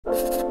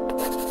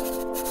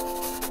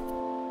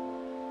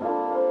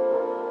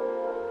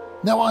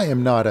Now, I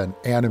am not an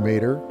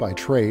animator by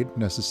trade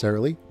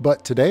necessarily,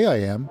 but today I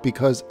am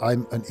because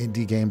I'm an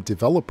indie game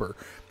developer.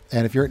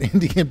 And if you're an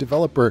indie game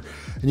developer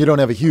and you don't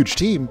have a huge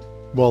team,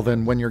 well,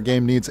 then when your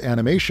game needs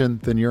animation,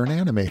 then you're an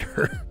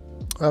animator.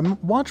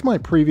 Watch my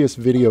previous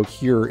video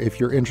here if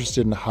you're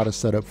interested in how to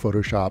set up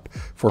Photoshop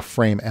for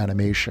frame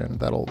animation.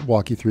 That'll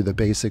walk you through the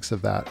basics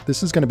of that.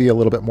 This is going to be a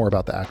little bit more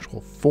about the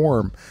actual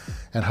form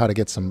and how to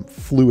get some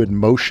fluid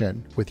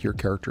motion with your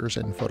characters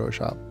in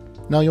Photoshop.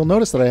 Now you'll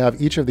notice that I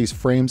have each of these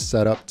frames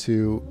set up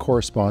to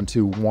correspond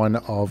to one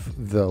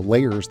of the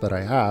layers that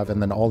I have,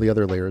 and then all the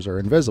other layers are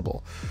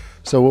invisible.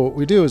 So what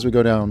we do is we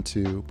go down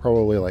to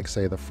probably like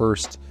say the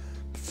first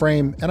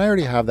frame, and I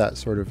already have that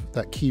sort of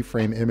that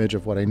keyframe image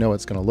of what I know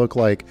it's going to look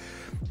like,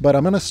 but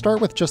I'm going to start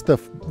with just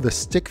the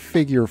stick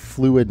figure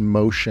fluid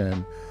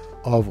motion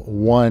of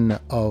one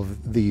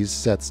of these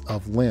sets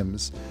of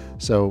limbs.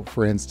 So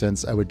for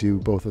instance, I would do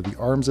both of the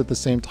arms at the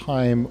same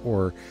time,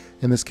 or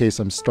in this case,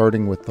 I'm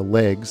starting with the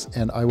legs,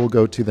 and I will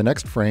go to the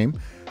next frame,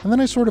 and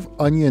then I sort of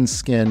onion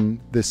skin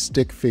this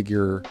stick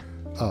figure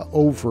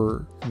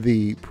over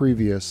the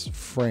previous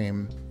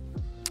frame.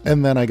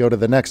 And then I go to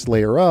the next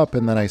layer up,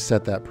 and then I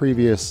set that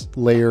previous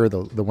layer,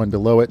 the one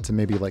below it, to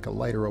maybe like a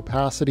lighter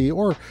opacity,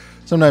 or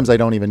sometimes I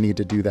don't even need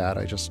to do that.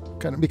 I just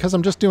kind of, because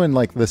I'm just doing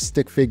like the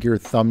stick figure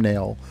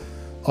thumbnail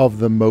of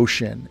the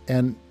motion.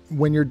 And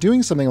when you're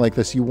doing something like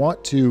this, you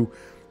want to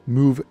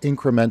move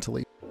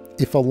incrementally.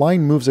 If a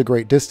line moves a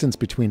great distance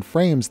between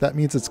frames, that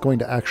means it's going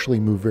to actually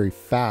move very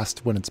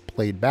fast when it's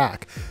played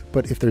back.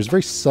 But if there's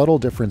very subtle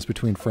difference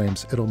between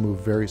frames, it'll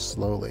move very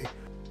slowly.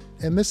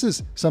 And this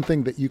is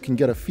something that you can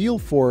get a feel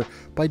for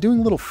by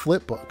doing little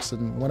flip books.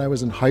 And when I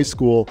was in high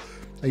school,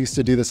 I used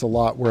to do this a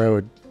lot, where I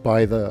would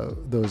buy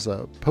those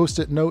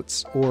Post-it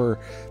notes or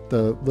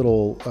the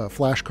little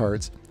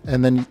flashcards,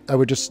 and then I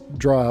would just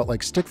draw out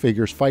like stick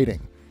figures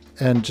fighting.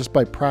 And just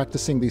by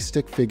practicing these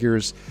stick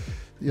figures,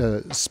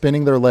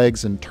 spinning their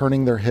legs and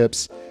turning their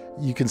hips,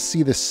 you can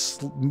see this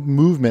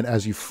movement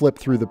as you flip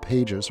through the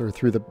pages or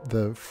through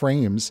the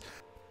frames.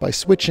 By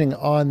switching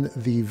on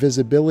the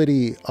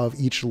visibility of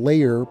each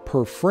layer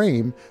per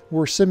frame,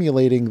 we're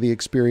simulating the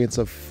experience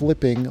of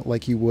flipping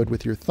like you would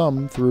with your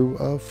thumb through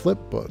a flip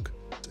book.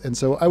 And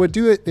so I would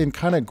do it in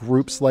kind of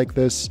groups like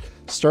this,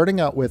 starting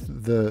out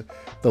with the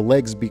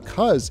legs,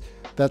 because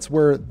that's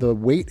where the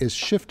weight is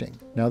shifting.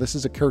 Now this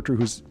is a character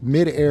who's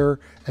mid-air,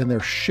 and they're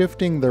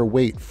shifting their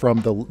weight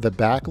from the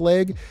back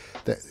leg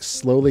that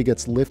slowly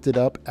gets lifted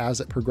up as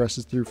it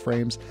progresses through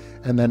frames,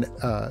 and then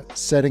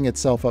setting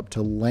itself up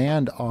to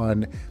land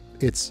on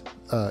its,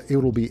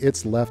 it'll be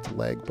its left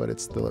leg, but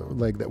it's the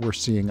leg that we're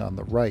seeing on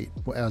the right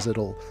as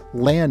it'll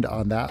land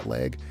on that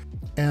leg.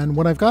 And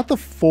when I've got the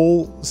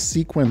full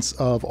sequence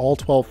of all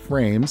 12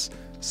 frames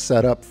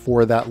set up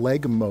for that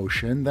leg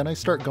motion, then I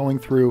start going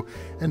through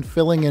and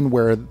filling in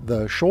where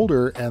the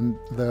shoulder and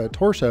the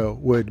torso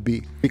would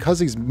be. Because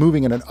he's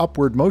moving in an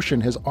upward motion,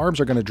 his arms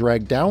are going to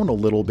drag down a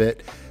little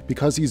bit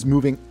because he's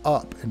moving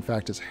up. In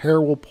fact, his hair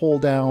will pull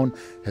down,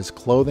 his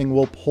clothing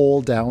will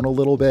pull down a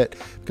little bit,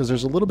 because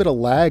there's a little bit of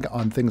lag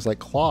on things like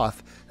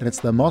cloth, and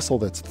it's the muscle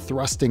that's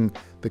thrusting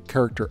the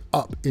character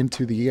up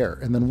into the air.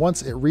 And then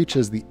once it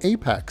reaches the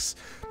apex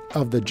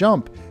of the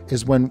jump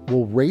is when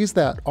we'll raise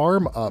that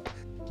arm up,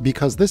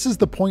 because this is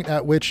the point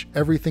at which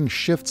everything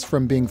shifts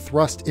from being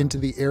thrust into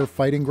the air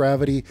fighting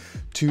gravity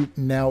to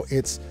now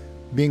it's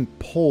being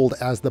pulled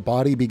as the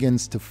body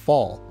begins to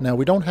fall. Now,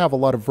 we don't have a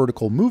lot of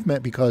vertical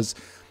movement because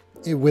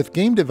with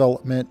game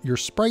development, your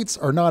sprites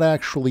are not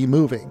actually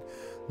moving.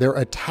 They're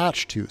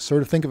attached to,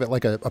 sort of think of it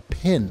like a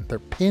pin. They're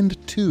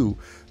pinned to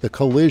the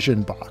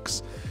collision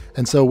box.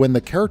 And so when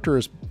the character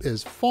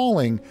is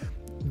falling,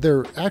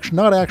 they're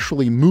not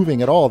actually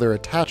moving at all. They're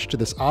attached to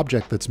this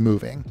object that's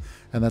moving,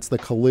 and that's the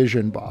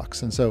collision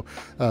box. And so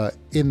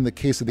in the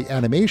case of the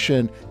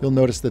animation, you'll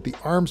notice that the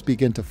arms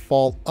begin to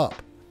fall up.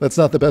 That's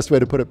not the best way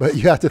to put it, but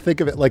you have to think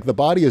of it like the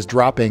body is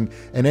dropping,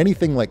 and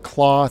anything like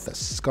cloth, a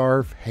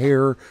scarf,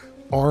 hair,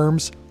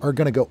 arms are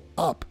going to go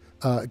up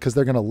because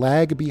they're going to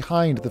lag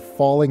behind the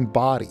falling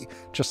body.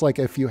 Just like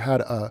if you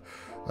had a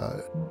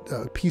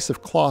piece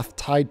of cloth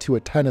tied to a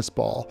tennis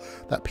ball,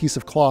 that piece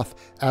of cloth,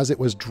 as it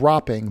was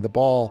dropping, the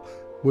ball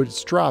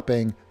was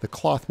dropping, the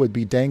cloth would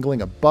be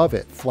dangling above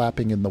it,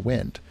 flapping in the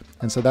wind.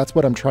 And so that's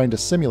what I'm trying to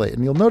simulate.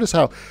 And you'll notice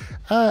how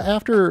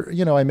after,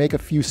 I make a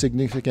few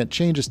significant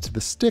changes to the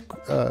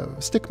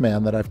stick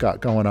man that I've got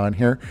going on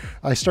here,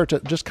 I start to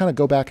just kind of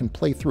go back and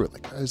play through it.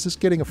 Like, is this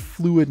getting a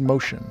fluid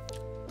motion?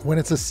 When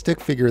it's a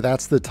stick figure,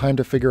 that's the time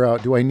to figure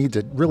out, do I need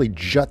to really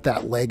jut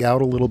that leg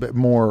out a little bit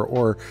more?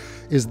 Or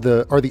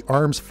are the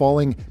arms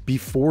falling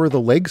before the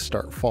legs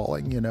start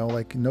falling?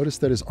 Like notice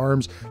that his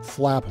arms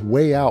flap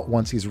way out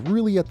once he's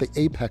really at the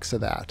apex of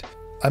that.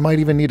 I might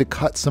even need to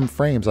cut some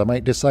frames. I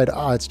might decide,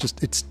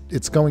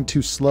 it's going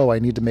too slow. I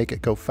need to make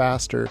it go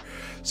faster.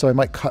 So I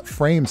might cut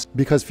frames,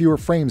 because fewer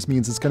frames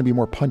means it's going to be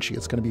more punchy.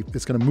 It's going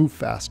to move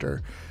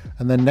faster.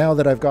 And then now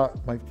that I've got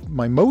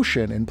my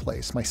motion in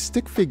place, my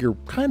stick figure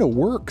kind of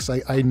works.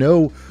 I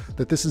know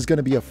that this is going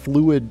to be a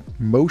fluid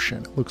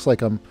motion. It looks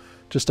like I'm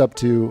just up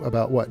to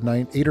about what,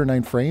 8 or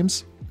 9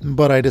 frames.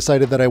 But I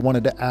decided that I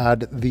wanted to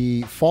add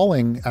the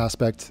falling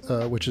aspect,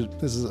 which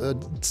is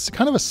it's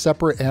kind of a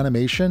separate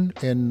animation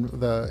in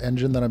the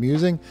engine that I'm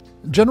using.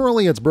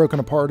 Generally, it's broken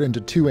apart into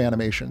 2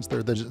 animations.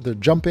 There's the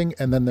jumping,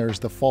 and then there's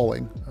the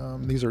falling.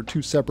 These are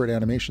 2 separate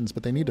animations,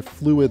 but they need to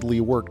fluidly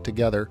work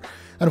together.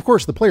 And of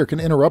course, the player can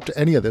interrupt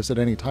any of this at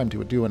any time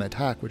to do an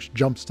attack, which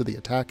jumps to the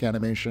attack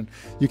animation.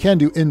 You can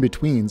do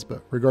in-betweens,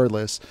 but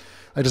regardless,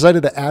 I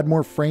decided to add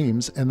more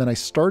frames, and then I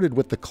started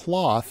with the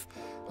cloth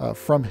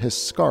from his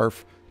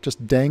scarf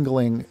just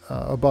dangling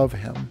above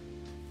him.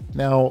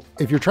 Now,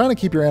 if you're trying to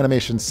keep your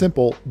animation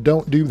simple,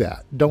 don't do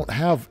that. Don't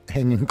have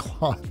hanging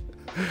cloth.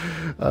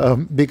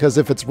 Because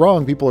if it's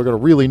wrong, people are going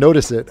to really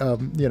notice it,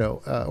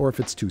 or if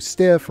it's too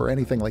stiff or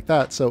anything like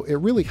that. So it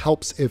really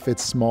helps if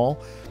it's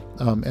small.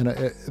 And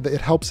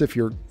it helps if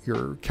your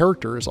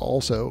character is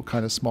also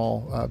kind of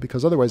small,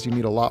 because otherwise you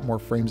need a lot more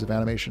frames of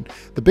animation.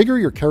 The bigger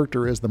your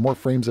character is, the more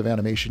frames of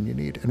animation you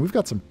need. And we've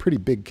got some pretty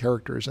big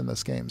characters in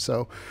this game.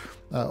 So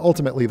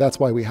ultimately, that's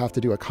why we have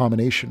to do a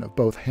combination of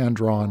both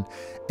hand-drawn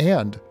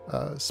and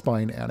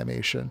spine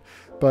animation.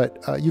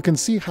 But you can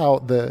see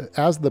how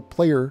as the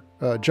player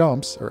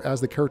jumps, or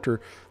as the character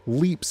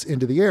leaps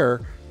into the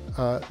air,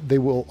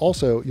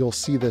 you'll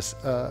see this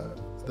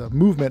the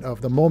movement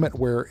of the moment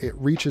where it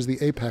reaches the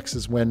apex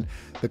is when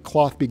the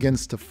cloth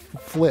begins to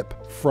flip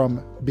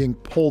from being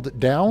pulled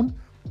down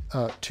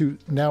to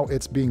now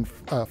it's being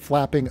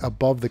flapping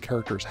above the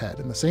character's head.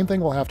 And the same thing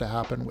will have to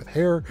happen with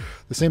hair.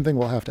 The same thing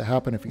will have to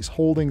happen if he's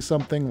holding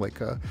something, like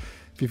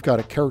if you've got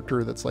a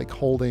character that's like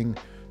holding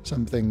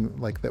something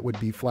like that would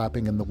be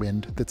flapping in the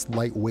wind that's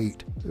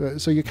lightweight.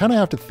 So you kind of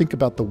have to think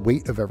about the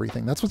weight of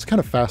everything. That's what's kind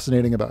of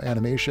fascinating about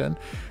animation,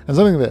 and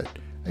something that,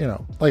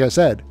 like I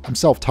said, I'm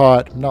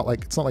self-taught. It's not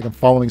like I'm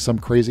following some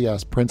crazy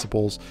ass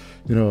principles,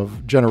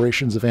 of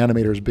generations of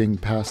animators being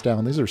passed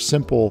down. These are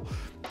simple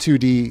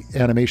 2D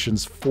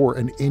animations for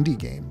an indie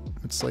game.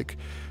 It's like,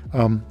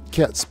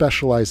 can't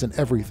specialize in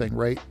everything,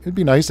 right? It'd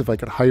be nice if I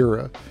could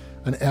hire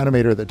an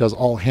animator that does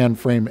all hand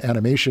frame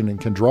animation and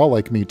can draw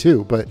like me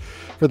too. But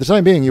for the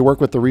time being, you work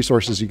with the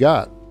resources you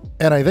got.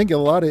 And I think a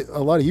lot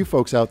of you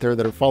folks out there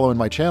that are following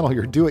my channel,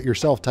 you're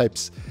do-it-yourself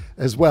types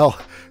as well,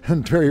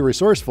 and very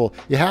resourceful.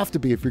 You have to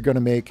be if you're going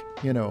to make,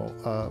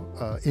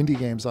 indie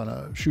games on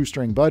a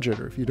shoestring budget,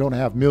 or if you don't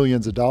have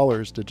millions of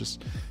dollars to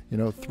just,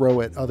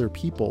 throw at other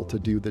people to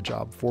do the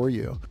job for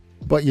you.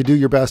 But you do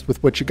your best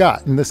with what you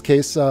got. In this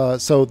case,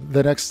 so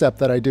the next step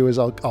that I do is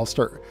I'll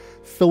start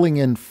filling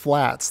in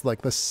flats,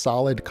 like the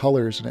solid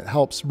colors, and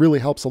it really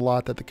helps a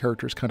lot that the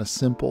character is kind of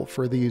simple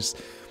for these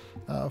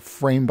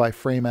frame by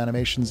frame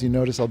animations. You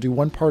notice I'll do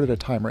one part at a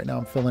time. Right now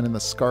I'm filling in the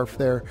scarf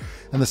there,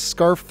 and the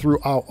scarf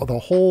throughout the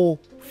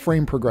whole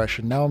frame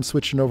progression. Now I'm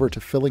switching over to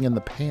filling in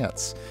the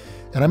pants,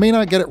 and I may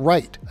not get it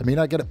right, I may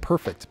not get it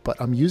perfect, but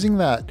I'm using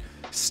that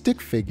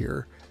stick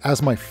figure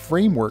as my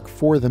framework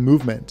for the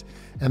movement.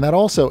 And that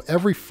also,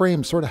 every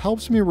frame sort of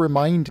helps me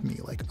remind me,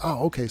 like,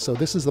 oh, okay, so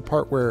this is the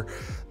part where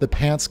the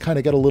pants kind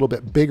of get a little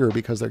bit bigger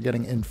because they're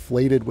getting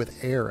inflated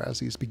with air as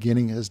he's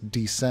beginning his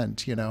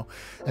descent,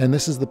 And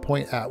this is the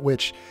point at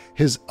which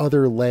his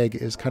other leg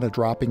is kind of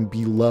dropping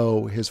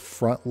below his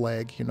front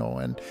leg,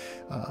 And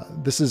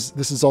this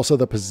is also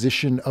the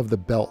position of the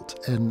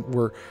belt. And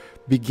we're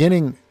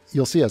beginning,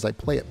 you'll see as I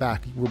play it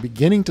back, we're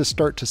beginning to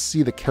start to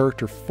see the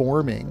character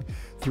forming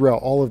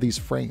throughout all of these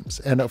frames.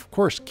 And of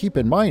course, keep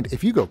in mind,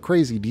 if you go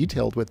crazy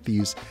detailed with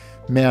these,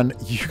 man,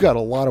 you got a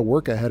lot of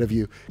work ahead of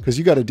you, because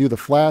you got to do the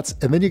flats,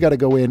 and then you got to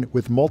go in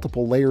with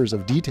multiple layers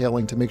of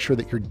detailing to make sure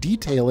that your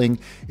detailing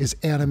is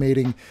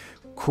animating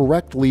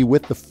correctly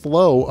with the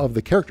flow of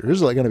the character.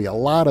 There's like going to be a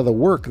lot of the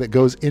work that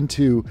goes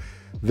into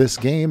this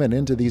game and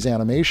into these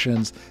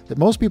animations that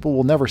most people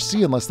will never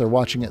see unless they're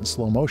watching it in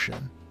slow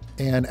motion.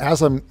 And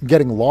as I'm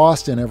getting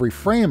lost in every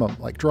frame, I'm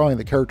like drawing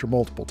the character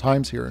multiple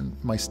times here,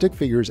 and my stick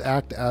figures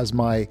act as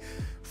my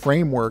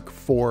framework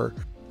for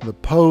the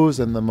pose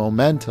and the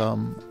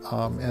momentum.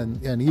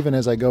 And even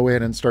as I go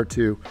in and start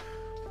to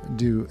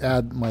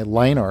add my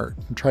line art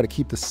and try to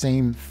keep the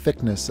same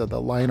thickness of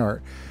the line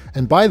art.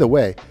 And by the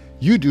way,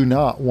 you do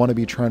not want to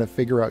be trying to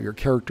figure out your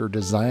character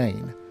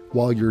design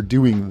while you're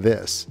doing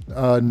this.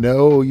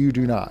 No, you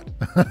do not.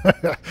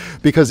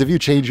 Because if you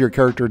change your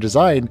character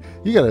design,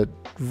 you got to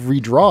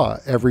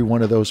redraw every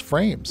one of those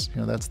frames.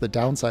 That's the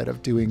downside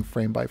of doing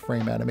frame by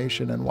frame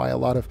animation, and why a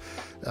lot of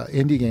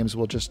indie games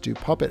will just do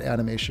puppet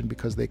animation,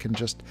 because they can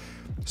just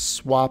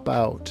swap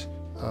out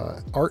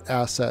art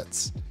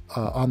assets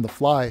on the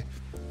fly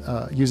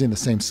using the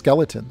same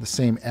skeleton, the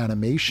same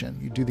animation.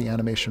 You do the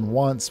animation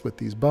once with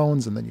these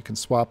bones, and then you can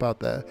swap out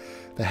the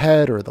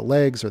head or the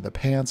legs or the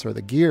pants or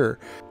the gear.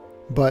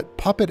 But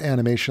puppet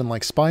animation,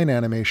 like spine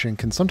animation,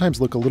 can sometimes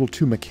look a little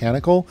too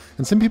mechanical,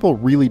 and some people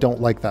really don't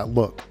like that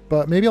look.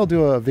 But maybe I'll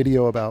do a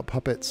video about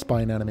puppet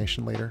spine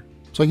animation later.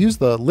 So I use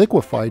the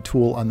liquefy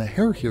tool on the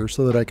hair here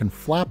so that I can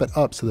flap it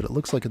up so that it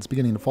looks like it's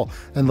beginning to fall.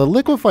 And the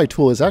liquefy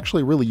tool is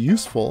actually really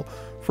useful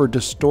for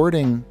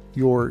distorting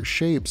your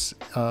shapes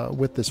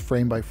with this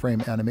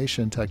frame-by-frame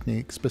animation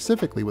technique,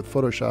 specifically with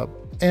Photoshop.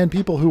 And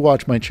people who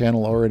watch my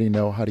channel already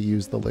know how to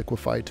use the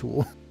liquefy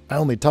tool. I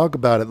only talk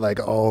about it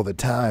like all the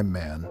time,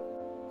 man.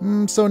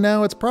 So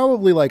now it's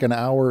probably like an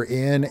hour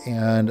in,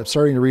 and I'm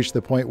starting to reach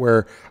the point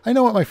where I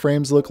know what my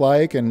frames look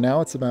like, and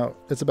now it's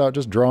about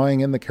just drawing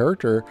in the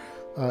character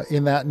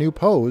in that new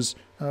pose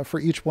for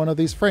each one of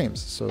these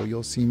frames. So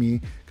you'll see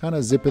me kind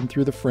of zipping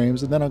through the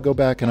frames, and then I'll go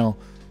back and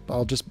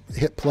I'll just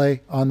hit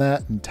play on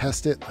that and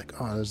test it. Like,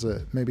 oh,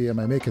 maybe am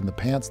I making the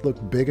pants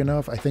look big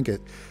enough? I think at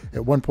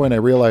one point I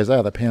realized,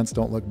 the pants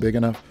don't look big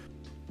enough.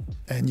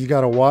 And you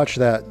got to watch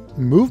that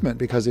movement,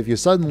 because if you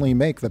suddenly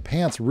make the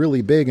pants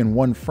really big in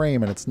one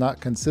frame and it's not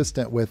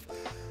consistent with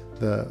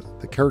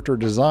the character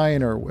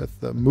design or with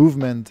the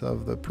movement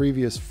of the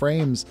previous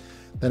frames,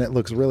 then it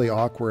looks really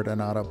awkward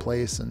and out of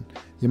place. And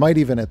you might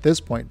even at this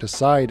point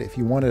decide if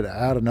you wanted to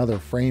add another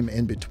frame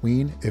in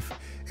between, if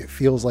it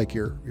feels like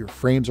your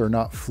frames are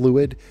not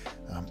fluid.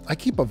 I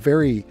keep a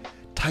very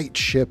tight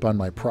ship on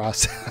my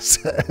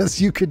process,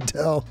 as you can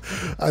tell.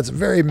 It's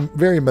very,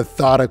 very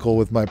methodical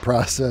with my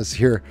process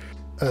here.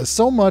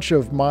 So much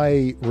of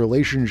my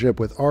relationship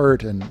with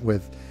art and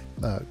with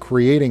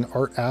creating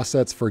art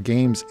assets for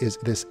games is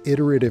this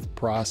iterative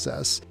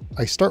process.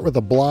 I start with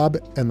a blob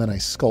and then I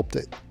sculpt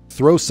it.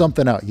 Throw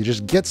something out. You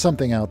just get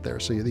something out there.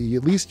 So at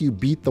least you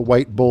beat the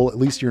white bull. At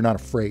least you're not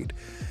afraid.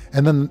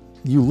 And then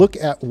you look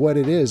at what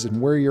it is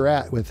and where you're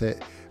at with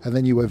it. And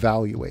then you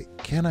evaluate.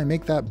 Can I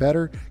make that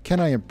better?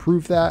 Can I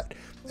improve that?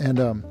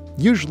 And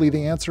usually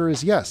the answer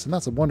is yes. And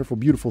that's a wonderful,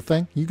 beautiful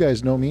thing. You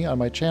guys know me on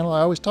my channel.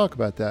 I always talk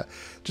about that.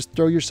 Just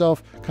throw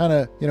yourself kind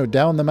of,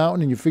 down the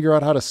mountain and you figure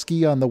out how to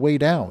ski on the way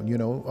down.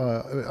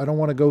 I don't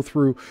want to go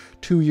through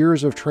 2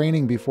 years of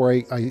training before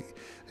I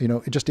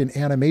just in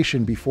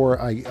animation before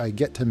I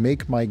get to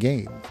make my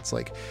game. It's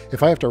like,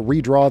 if I have to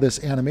redraw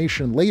this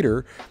animation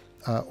later,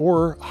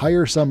 or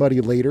hire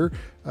somebody later,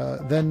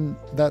 then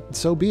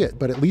so be it.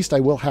 But at least I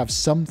will have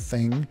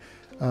something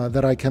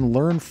that I can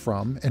learn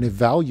from and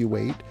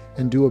evaluate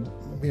and do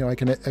I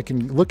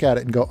can look at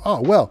it and go,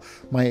 oh, well,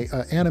 my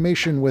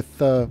animation with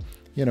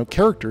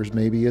characters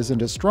maybe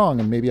isn't as strong,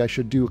 and maybe I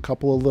should do a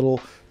couple of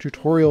little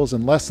tutorials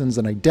and lessons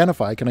and I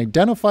can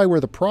identify where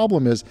the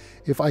problem is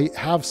if I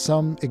have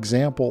some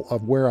example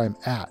of where I'm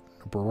at,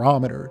 a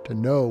barometer to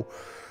know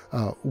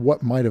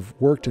what might have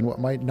worked and what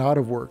might not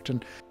have worked.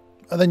 And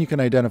then you can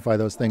identify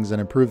those things and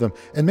improve them.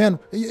 And man,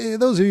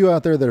 those of you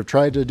out there that have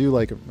tried to do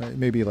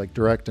maybe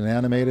direct an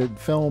animated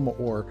film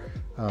or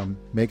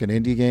make an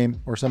indie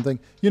game or something,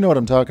 you know what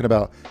I'm talking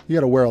about. You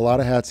got to wear a lot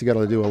of hats. You got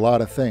to do a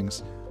lot of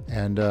things.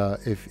 And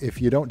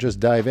if you don't just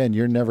dive in,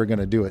 you're never going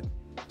to do it.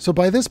 So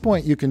by this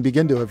point, you can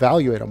begin to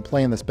evaluate. I'm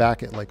playing this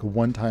back at like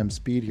 1x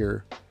speed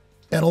here.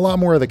 And a lot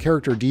more of the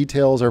character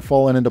details are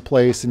falling into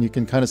place, and you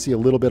can kind of see a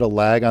little bit of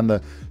lag on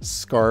the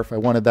scarf. I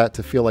wanted that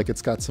to feel like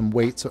it's got some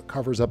weight, so it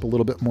covers up a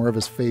little bit more of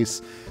his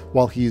face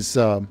while he's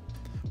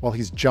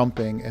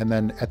jumping. And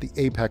then at the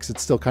apex,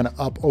 it's still kind of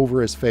up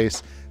over his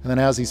face. And then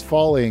as he's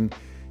falling,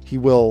 it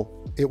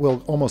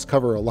will almost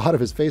cover a lot of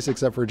his face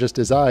except for just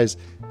his eyes,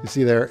 you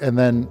see there, and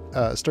then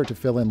start to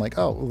fill in like,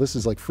 oh, well, this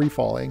is like free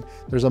falling.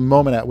 There's a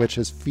moment at which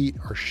his feet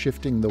are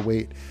shifting the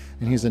weight,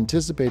 and he's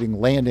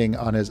anticipating landing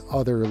on his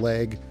other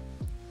leg.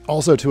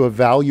 Also, to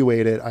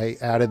evaluate it, I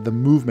added the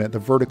movement, the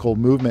vertical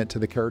movement to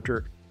the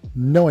character,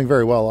 knowing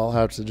very well I'll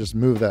have to just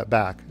move that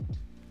back.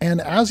 And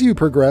as you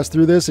progress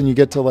through this and you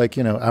get to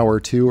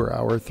hour 2 or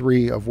hour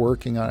 3 of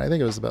working on it, I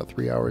think it was about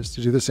 3 hours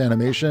to do this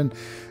animation.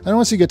 And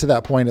once you get to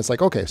that point, it's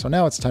like, okay, so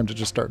now it's time to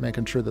just start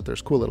making sure that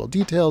there's cool little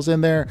details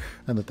in there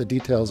and that the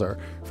details are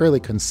fairly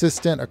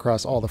consistent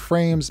across all the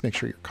frames. Make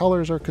sure your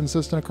colors are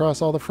consistent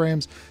across all the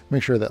frames.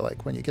 Make sure that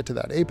when you get to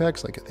that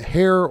apex, the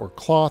hair or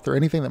cloth or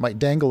anything that might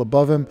dangle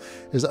above him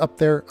is up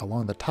there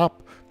along the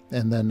top.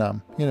 And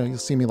then, you'll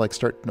see me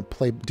starting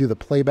to do the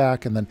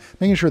playback, and then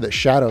making sure that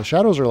shadows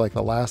are like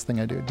the last thing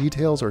I do,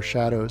 details or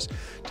shadows,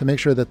 to make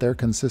sure that they're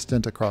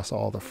consistent across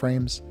all the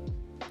frames.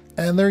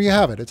 And there you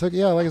have it. It took,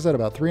 like I said,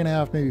 about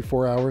 3.5, maybe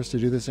 4 hours to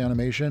do this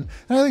animation.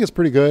 And I think it's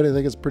pretty good. I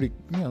think it's pretty,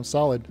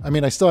 solid. I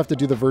mean, I still have to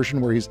do the version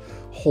where he's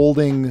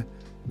holding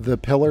the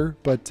pillar,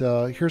 but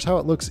here's how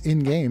it looks in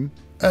game.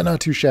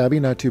 Not too shabby,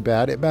 not too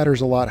bad. It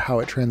matters a lot how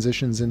it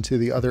transitions into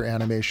the other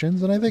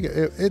animations, and I think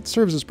it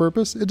serves its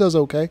purpose. It does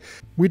okay.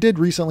 We did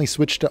recently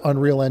switch to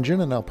Unreal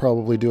Engine, and I'll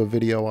probably do a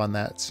video on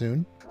that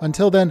soon.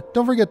 Until then,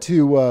 don't forget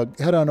to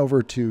head on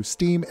over to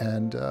Steam,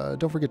 and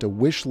don't forget to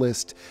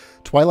wishlist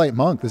Twilight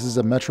Monk. This is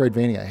a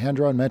Metroidvania,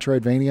 hand-drawn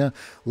Metroidvania.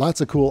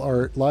 Lots of cool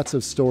art, lots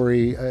of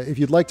story. If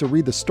you'd like to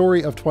read the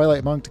story of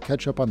Twilight Monk to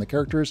catch up on the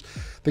characters,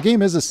 the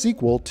game is a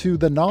sequel to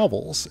the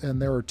novels,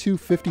 and there are two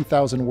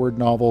 50,000-word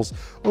novels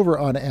over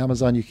on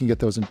Amazon. You can get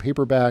those in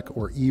paperback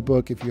or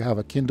ebook if you have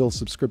a Kindle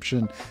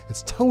subscription.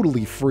 It's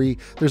totally free.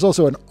 There's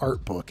also an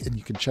art book, and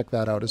you can check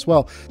that out as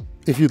well.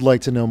 If you'd like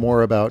to know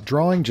more about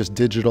drawing, just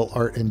digital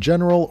art in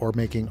general, or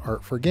making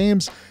art for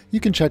games, you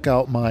can check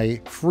out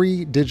my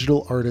free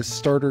digital artist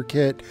starter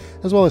kit,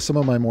 as well as some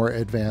of my more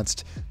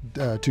advanced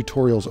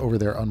tutorials over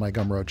there on my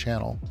Gumroad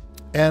channel.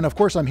 And of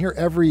course, I'm here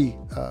every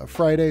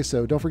Friday,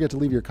 so don't forget to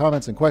leave your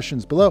comments and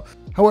questions below.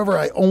 However,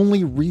 I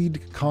only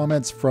read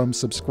comments from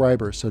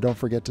subscribers, so don't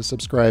forget to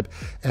subscribe,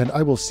 and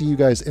I will see you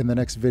guys in the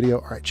next video.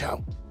 All right,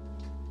 ciao.